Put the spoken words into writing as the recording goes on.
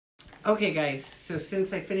Okay guys, so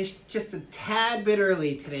since I finished just a tad bit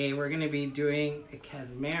early today, we're going to be doing a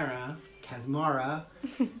Casmara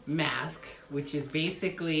mask, which is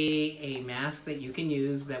basically a mask that you can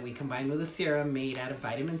use that we combine with a serum made out of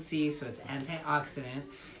vitamin C, so it's antioxidant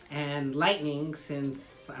and lightening,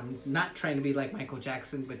 since I'm not trying to be like Michael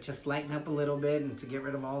Jackson, but just lighten up a little bit and to get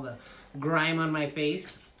rid of all the grime on my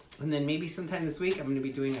face. And then maybe sometime this week I'm going to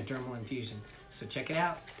be doing a dermal infusion. So check it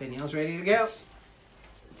out. Danielle's ready to go.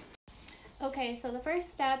 Okay, so the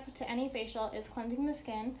first step to any facial is cleansing the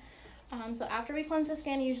skin. So after we cleanse the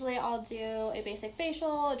skin, usually I'll do a basic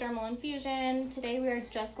facial, a dermal infusion. Today we are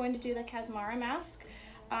just going to do the Casmara mask.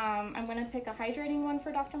 I'm going to pick a hydrating one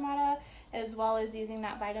for Dr. Mata, as well as using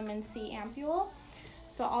that vitamin C ampule.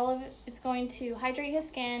 So all of it's going to hydrate his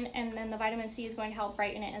skin, and then the vitamin C is going to help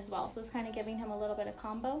brighten it as well. So it's kind of giving him a little bit of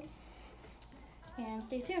combo. And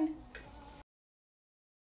stay tuned.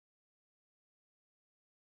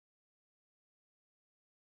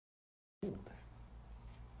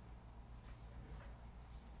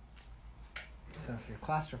 So if you're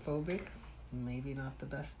claustrophobic, maybe not the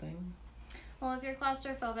best thing. Well, if you're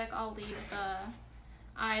claustrophobic, I'll leave the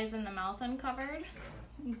eyes and the mouth uncovered.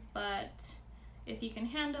 But if you can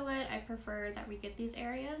handle it, I prefer that we get these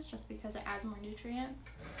areas just because it adds more nutrients.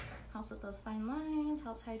 Helps with those fine lines,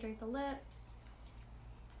 helps hydrate the lips.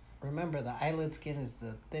 Remember, the eyelid skin is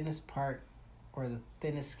the thinnest part or the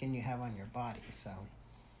thinnest skin you have on your body. So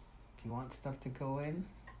if you want stuff to go in,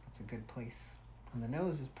 that's a good place. And the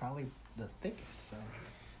nose is probably the thickest, so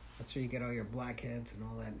that's where you get all your blackheads and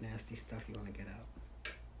all that nasty stuff you want to get out.